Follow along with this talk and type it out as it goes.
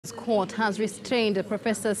Court has restrained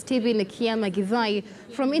Professor Kiama Githai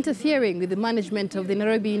from interfering with the management of the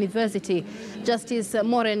Nairobi University. Justice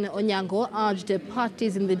Maurren Onyango urged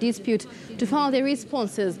parties in the dispute to file their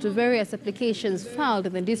responses to various applications filed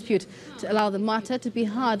in the dispute to allow the matter to be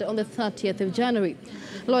heard on the 30th of January.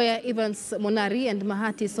 Lawyer Evans Monari and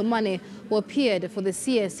Mahati Somane, who appeared for the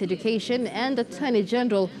CS Education and Attorney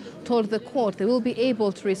General, told the court they will be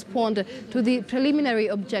able to respond to the preliminary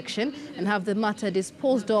objection and have the matter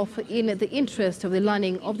disposed of in the interest of the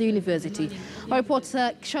learning of the university. Our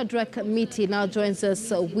reporter Shadrach Miti now joins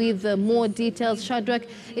us with more details. Shadrach,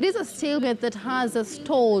 it is a stalemate that has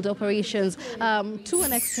stalled operations to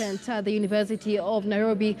an extent at the University of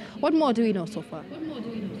Nairobi. What more do we know so far?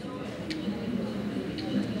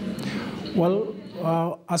 Well,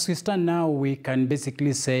 as we stand now, we can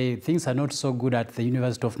basically say things are not so good at the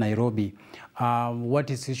University of Nairobi. What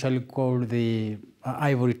is usually called the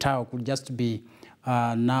ivory tower could just be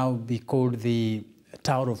now be called the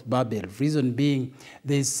Tower of Babel. Reason being,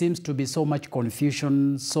 there seems to be so much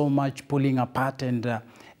confusion, so much pulling apart and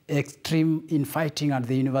extreme infighting at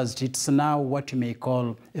the university. It's now what you may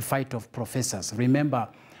call a fight of professors. Remember,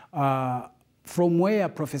 from where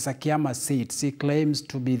Professor Kiama sits, he claims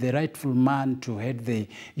to be the rightful man to head the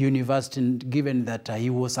university, given that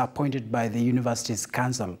he was appointed by the university's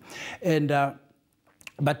council.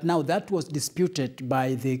 But now that was disputed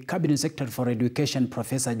by the Cabinet Secretary for Education,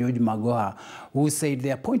 Professor George Magoha, who said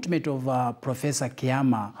the appointment of Professor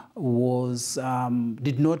Kiama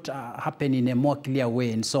did not happen in a more clear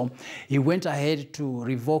way. And so he went ahead to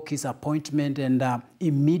revoke his appointment and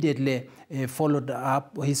immediately followed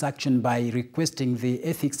up his action by requesting the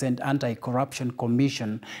Ethics and Anti-Corruption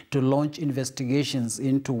Commission to launch investigations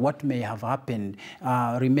into what may have happened.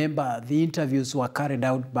 Remember, the interviews were carried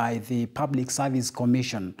out by the Public Service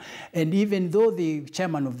Commission. And even though the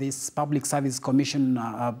chairman of this Public Service Commission,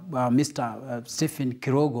 Mr. Stephen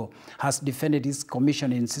Kirogo, has defended his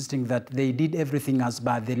commission, insisting that they did everything as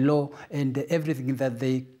by the law and everything that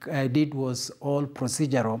they did was all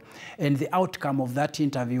procedural. And the outcome of that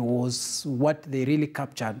interview was what they really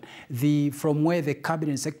captured. From where the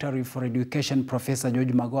Cabinet Secretary for Education, Professor George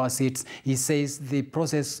Magoha, sits, he says the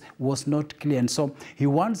process was not clear. And so he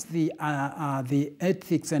wants the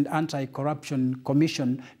Ethics and Anti-Corruption Commission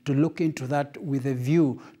to look into that with a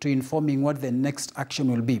view to informing what the next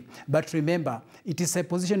action will be. But remember, it is a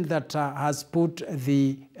position that has split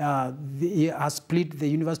the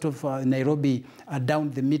University of Nairobi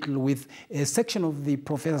down the middle, with a section of the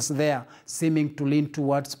professors there seeming to lean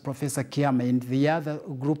towards Professor Kiama, and the other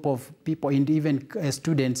group of people and even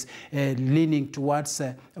students leaning towards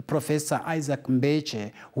Professor Isaac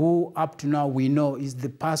Mbeche, who up to now we know is the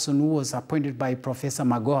person who was appointed by Professor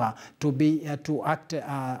Magoha to act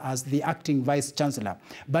as the acting Vice Chancellor.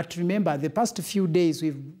 But remember, the past few days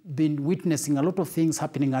we've been witnessing a lot of things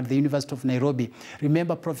happening at the University of Nairobi.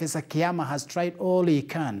 Remember, Professor Kiama has tried all he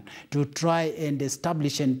can to try and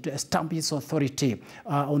establish and stamp his authority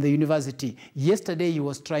on the university. Yesterday, he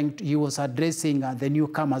was addressing the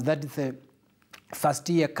newcomers, that is the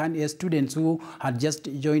first-year students who had just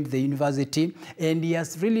joined the university, and he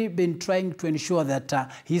has really been trying to ensure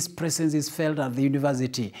that his presence is felt at the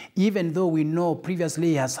university, even though we know previously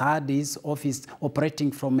he has had his office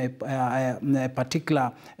operating from a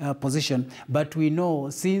particular position. But we know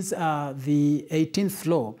since the 18th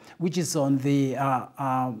floor, which is on the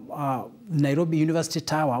Nairobi University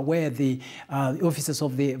Tower, where the offices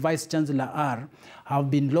of the Vice Chancellor are,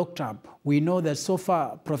 have been locked up. We know that so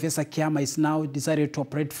far Professor Kiama is now decided to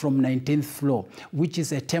operate from 19th floor, which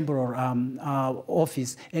is a temporary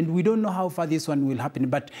office, and we don't know how far this one will happen.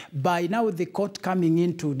 But by now the court coming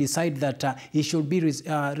in to decide that he should be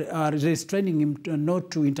restraining him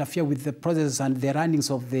not to interfere with the process and the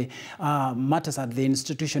runnings of the matters at the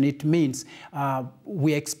institution, it means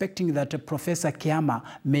we're expecting that Professor Kiama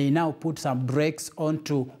may now put some brakes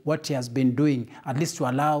onto what he has been doing, at least to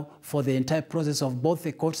allow for the entire process of both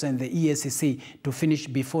the courts and the EACC to finish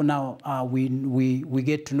before now we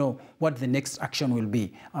get to know what the next action will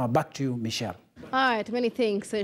be. Back to you, Michelle. All right, many thanks.